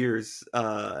years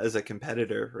as a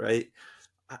competitor, right?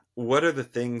 What are the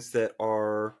things that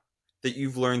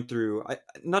you've learned through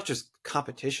not just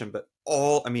competition, but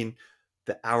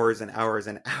the hours and hours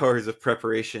and hours of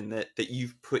preparation that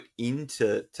you've put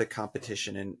into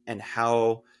competition, and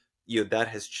how that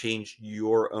has changed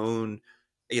your own,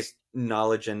 I guess,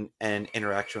 knowledge and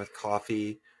interaction with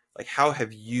coffee? Like, how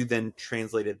have you then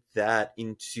translated that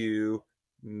into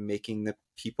making the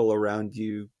people around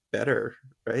you better,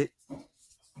 right?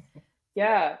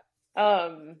 Yeah.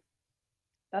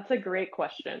 That's a great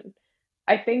question.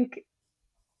 I think,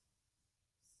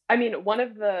 I mean,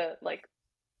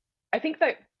 I think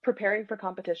that preparing for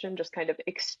competition just kind of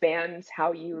expands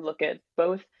how you look at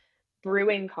both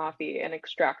brewing coffee and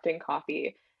extracting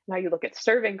coffee, and how you look at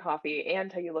serving coffee,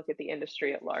 and how you look at the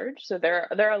industry at large. So there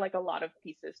are like a lot of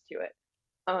pieces to it.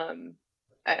 Um,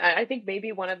 I think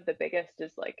maybe one of the biggest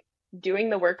is like doing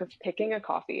the work of picking a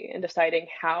coffee and deciding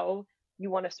how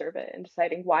you want to serve it, and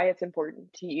deciding why it's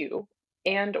important to you,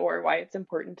 and or why it's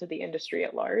important to the industry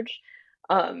at large.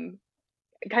 Um,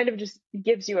 it kind of just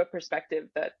gives you a perspective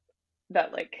that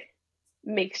like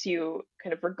makes you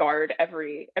kind of regard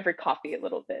every coffee a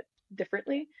little bit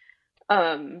differently.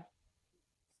 Um,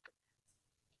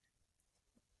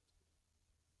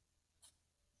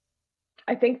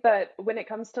 I think that when it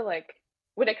comes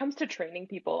to training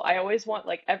people, I always want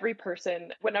like every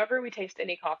person, whenever we taste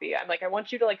any coffee, I'm like, I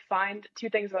want you to like find two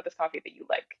things about this coffee that you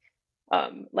like.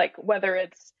 Like whether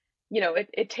it's,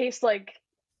 it tastes like,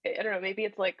 I don't know, maybe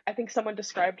it's like, I think someone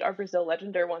described our Brazil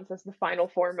Legender once as the final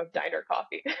form of diner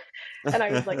coffee. And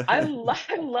I was like, I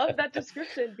love that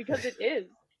description because it is.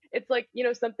 It's like,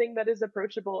 something that is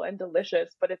approachable and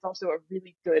delicious, but it's also a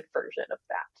really good version of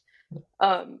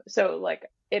that. So like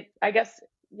I guess,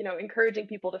 encouraging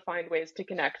people to find ways to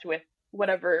connect with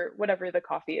whatever the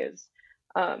coffee is.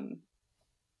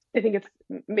 I think it's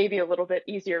maybe a little bit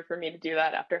easier for me to do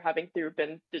that after having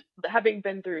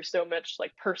been through so much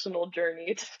like personal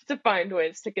journey to find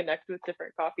ways to connect with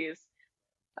different coffees.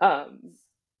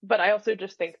 But I also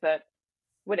just think that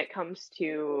when it comes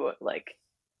to like,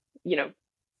 you know,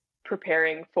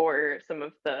 preparing for some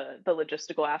of the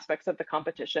logistical aspects of the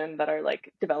competition that are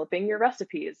like developing your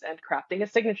recipes and crafting a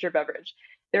signature beverage,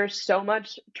 there's so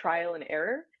much trial and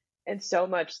error and so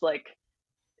much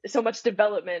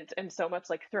development and so much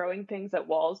like throwing things at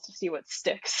walls to see what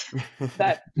sticks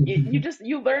that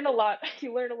you learn a lot.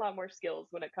 You learn a lot more skills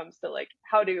when it comes to like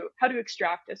how to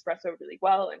extract espresso really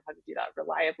well and how to do that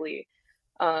reliably,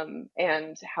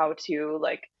 and how to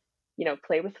like,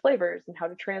 play with flavors and how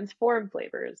to transform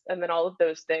flavors, and then all of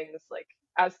those things, like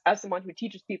as someone who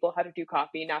teaches people how to do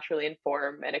coffee, naturally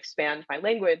inform and expand my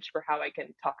language for how I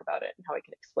can talk about it and how I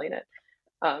can explain it.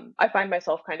 I find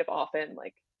myself kind of often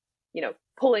like,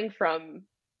 pulling from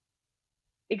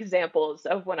examples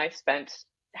of when I spent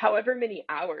however many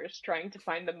hours trying to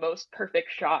find the most perfect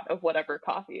shot of whatever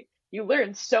coffee. You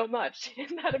learn so much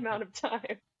in that amount of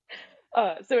time.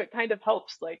 So it kind of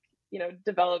helps, like,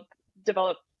 develop,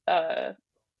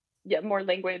 more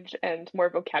language and more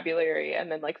vocabulary,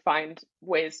 and then like find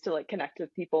ways to like connect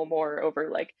with people more over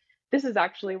like, this is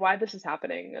actually why this is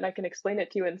happening, and I can explain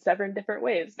it to you in 7 different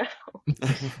ways now.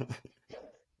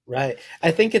 Right.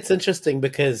 I think it's interesting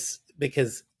because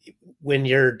when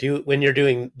you're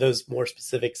doing those more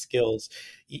specific skills,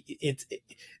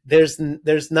 there's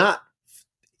not,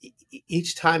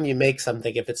 each time you make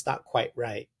something, if it's not quite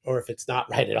right or if it's not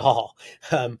right at all,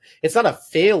 it's not a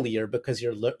failure because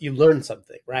you learn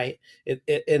something, right?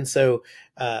 And so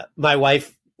my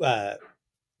wife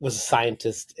was a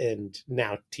scientist and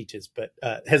now teaches, but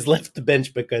has left the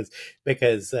bench because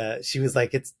she was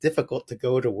like, it's difficult to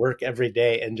go to work every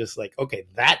day and just like, okay,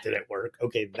 that didn't work.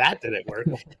 Okay, that didn't work.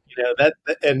 That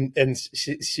and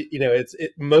she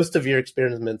most of your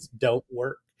experiments don't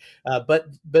work. But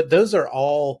those are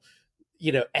all,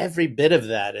 every bit of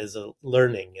that is a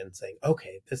learning and saying,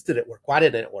 okay, this didn't work. Why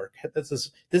didn't it work? This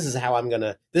is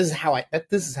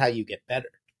how you get better.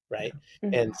 Right.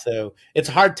 Mm-hmm. And so it's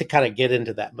hard to kind of get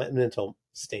into that mental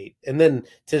state. And then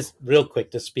just real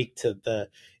quick to speak to the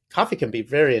coffee can be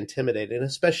very intimidating,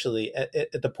 especially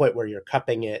at the point where you're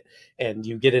cupping it and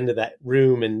you get into that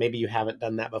room and maybe you haven't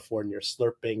done that before and you're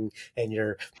slurping and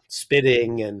you're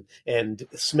spitting and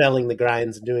smelling the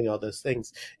grinds and doing all those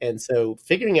things. And so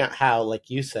figuring out how, like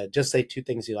you said, just say 2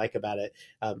 things you like about it.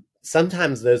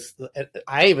 Sometimes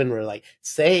I even were like,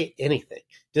 say anything,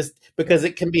 just because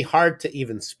it can be hard to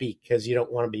even speak because you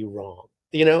don't want to be wrong,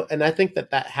 and I think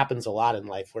that happens a lot in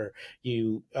life where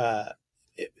you're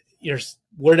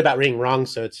worried about being wrong.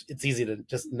 So it's easy to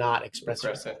just not express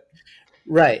yourself.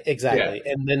 Right. Exactly.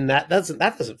 Yeah. And then that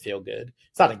doesn't feel good.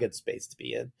 It's not a good space to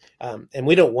be in. And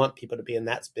we don't want people to be in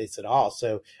that space at all.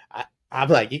 So I'm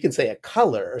like, you can say a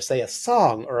color or say a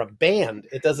song or a band.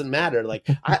 It doesn't matter. Like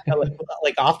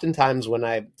like oftentimes when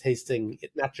I'm tasting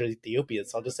natural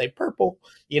Ethiopians, I'll just say purple,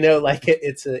 like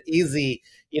it's an easy,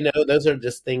 those are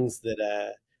just things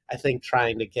that I think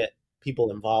trying to get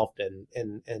people involved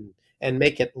and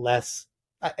make it less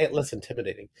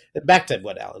intimidating. And back to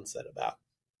what Alan said about,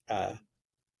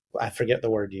 I forget the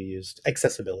word you used,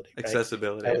 accessibility. Right?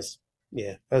 Accessibility.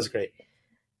 That was great.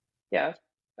 Yeah.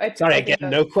 Sorry, again,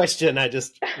 no question. I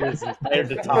just was inspired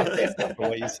to talk based off of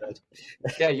what you said.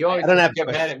 Yeah, you always get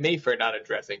mad at me for not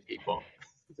addressing people.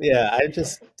 Yeah, I'm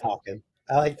just talking.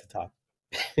 I like to talk.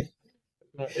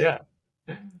 Yeah,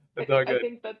 that's all good. I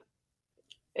think that's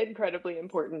incredibly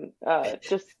important.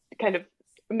 Just kind of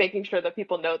making sure that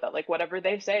people know that like whatever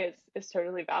they say is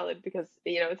totally valid because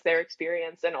it's their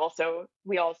experience, and also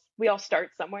we all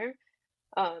start somewhere.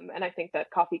 And I think that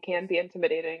coffee can be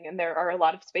intimidating, and there are a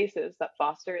lot of spaces that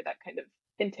foster that kind of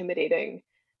intimidating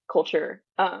culture.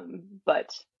 But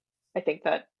I think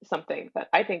that something that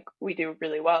I think we do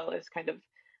really well is kind of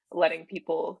letting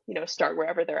people, start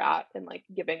wherever they're at and like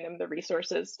giving them the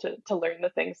resources to learn the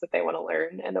things that they want to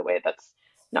learn in a way that's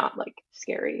not like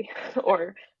scary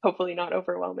or hopefully not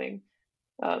overwhelming.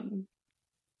 All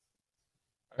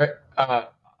right. I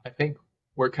think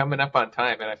we're coming up on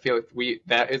time, and I feel like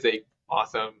that is a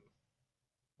awesome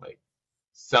like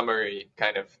summary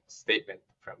kind of statement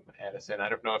from Addison. I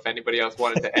don't know if anybody else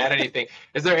wanted to add anything.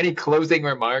 Is there any closing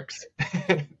remarks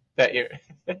that you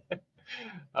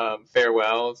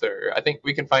farewells, or I think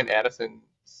we can find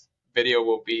Addison's video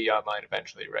will be online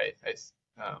eventually, right?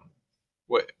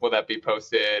 What will that be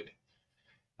posted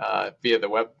via the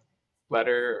web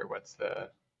letter, or what's the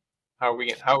how are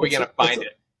we going to find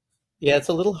it? Yeah, it's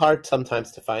a little hard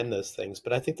sometimes to find those things,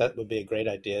 but I think that would be a great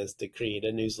idea, is to create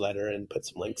a newsletter and put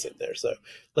some links in there. So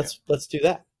let's do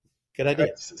that. Good idea.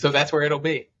 Right. So that's where it'll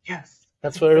be. Yes.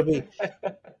 That's where it'll be.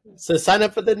 So sign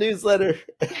up for the newsletter.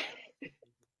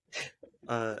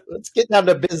 Let's get down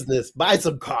to business. Buy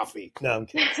some coffee. No, I'm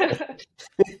kidding.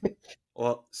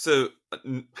 Well, so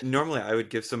normally I would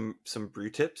give some brew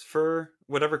tips for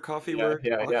whatever coffee we're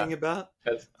talking about.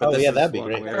 That'd be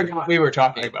great. I forgot we were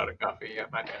talking about a coffee. Yeah,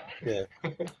 my bad.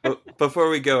 Yeah. But before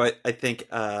we go, I think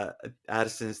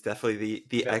Addison is definitely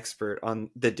the expert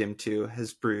on the Dimtu.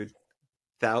 Has brewed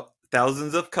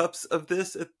thousands of cups of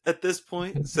this at this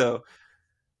point. So,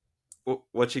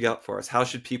 what you got for us? How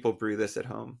should people brew this at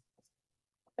home?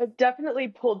 I've definitely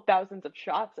pulled thousands of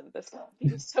shots of this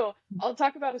coffee. So I'll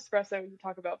talk about espresso, you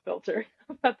talk about filter.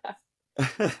 How about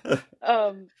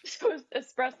that? So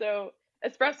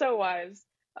espresso wise,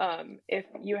 if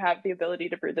you have the ability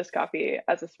to brew this coffee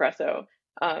as espresso,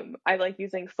 I like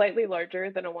using slightly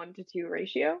larger than a 1-to-2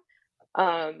 ratio.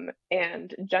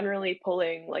 And generally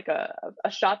pulling like a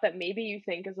shot that maybe you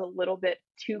think is a little bit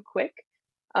too quick.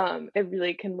 It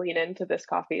really can lean into this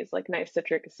coffee's like nice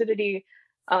citric acidity.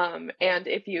 And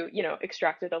if you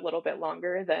extract it a little bit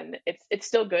longer, then it's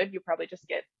still good. You probably just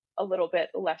get a little bit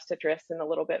less citrus and a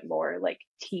little bit more like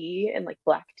tea and like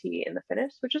black tea in the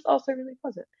finish, which is also really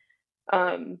pleasant.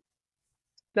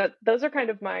 Those are kind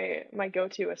of my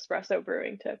go-to espresso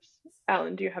brewing tips.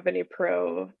 Alan, do you have any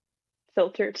pro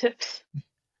filter tips?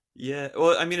 Yeah,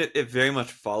 well, I mean, it very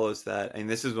much follows that. I mean,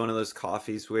 this is one of those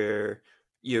coffees where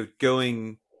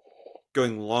going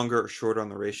longer or shorter on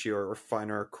the ratio, or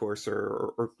finer or coarser,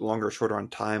 or longer or shorter on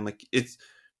time, like it's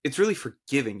really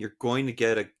forgiving. You're going to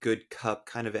get a good cup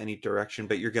kind of any direction,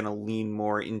 but you're going to lean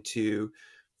more into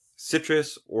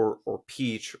citrus or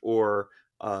peach, or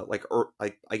I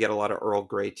get a lot of Earl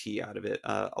Grey tea out of it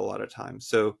a lot of times.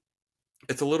 So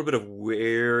it's a little bit of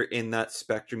where in that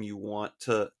spectrum you want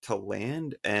to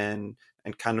land, and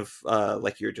kind of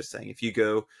like you were just saying, if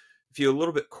you're a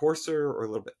little bit coarser or a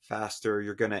little bit faster,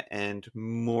 you're going to end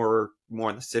more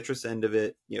on the citrus end of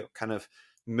it. Kind of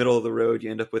middle of the road,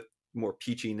 you end up with more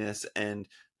peachiness, and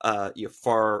you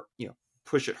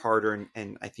push it harder,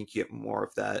 and I think you get more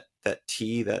of that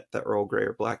tea, that Earl Grey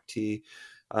or black tea.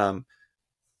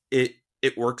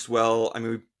 It works well. I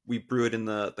mean, we brew it in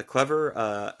the Clever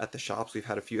at the shops. We've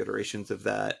had a few iterations of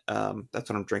that. That's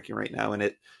what I'm drinking right now, and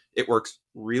it works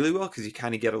really well because you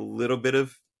kind of get a little bit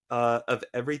of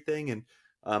everything, and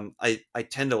I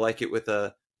tend to like it with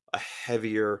a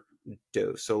heavier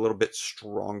dose, so a little bit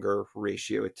stronger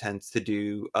ratio. It tends to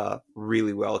do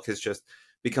really well because it just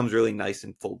becomes really nice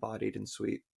and full bodied and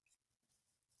sweet.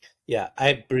 Yeah,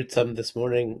 I brewed some this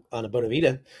morning on a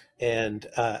Bonavita, and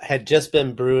had just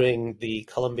been brewing the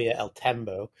Colombia El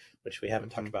Tambo, which we haven't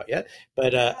talked about yet.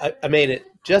 But I made it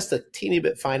just a teeny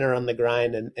bit finer on the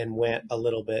grind, and went a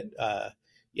little bit.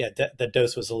 The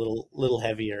dose was a little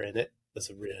heavier, and it was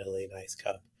a really nice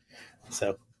cup.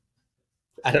 So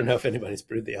I don't know if anybody's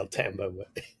brewed the El Tambo,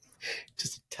 but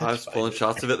just a touch. I was pulling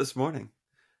shots of it this morning.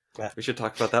 Yeah. We should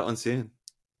talk about that one soon.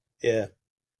 Yeah.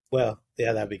 Well,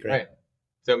 yeah, that'd be great. Right.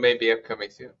 So maybe upcoming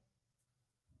soon.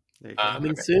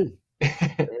 Coming soon.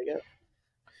 There we go.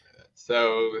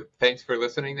 So thanks for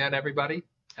listening then, everybody.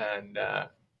 And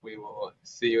we will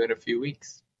see you in a few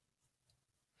weeks.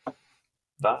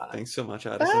 Bye. Thanks so much,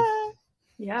 Addison. Bye.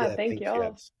 Yeah, thank you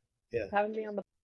all. Yeah. Having me on the